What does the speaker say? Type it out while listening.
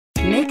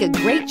Make a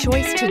great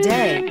choice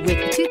today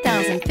with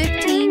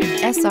 2015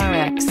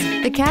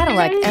 SRX. The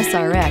Cadillac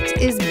SRX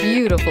is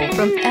beautiful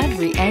from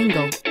every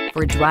angle.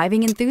 For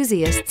driving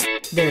enthusiasts,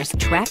 there's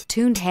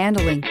track-tuned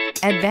handling,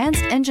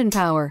 advanced engine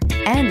power,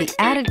 and the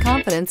added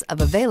confidence of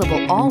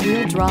available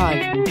all-wheel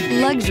drive.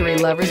 Luxury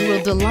lovers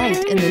will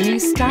delight in the new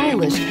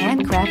stylish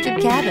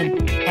handcrafted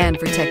cabin. And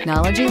for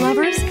technology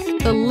lovers,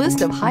 the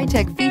list of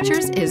high-tech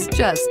features is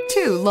just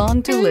too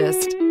long to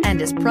list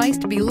and is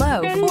priced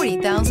below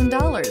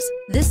 $40,000.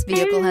 This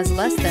vehicle has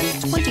less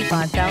than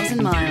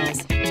 25,000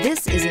 miles.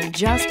 This isn't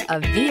just a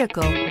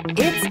vehicle,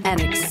 it's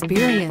an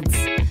experience.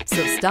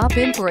 So stop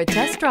in for a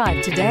test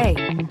drive today.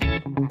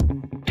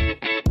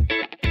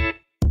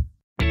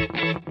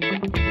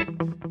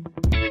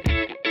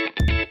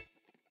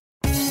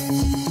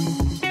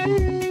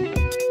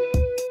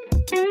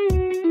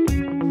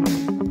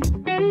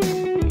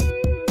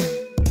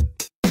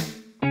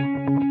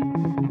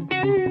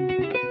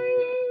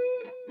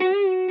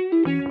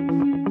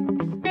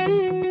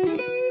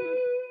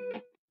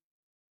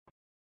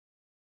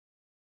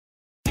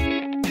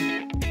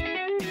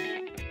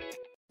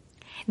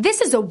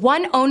 This is a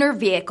one-owner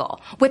vehicle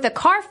with a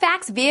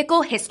Carfax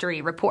Vehicle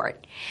History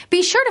Report.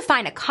 Be sure to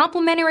find a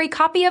complimentary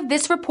copy of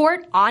this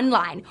report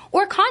online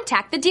or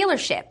contact the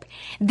dealership.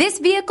 This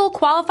vehicle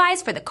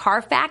qualifies for the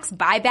Carfax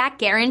Buyback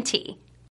Guarantee.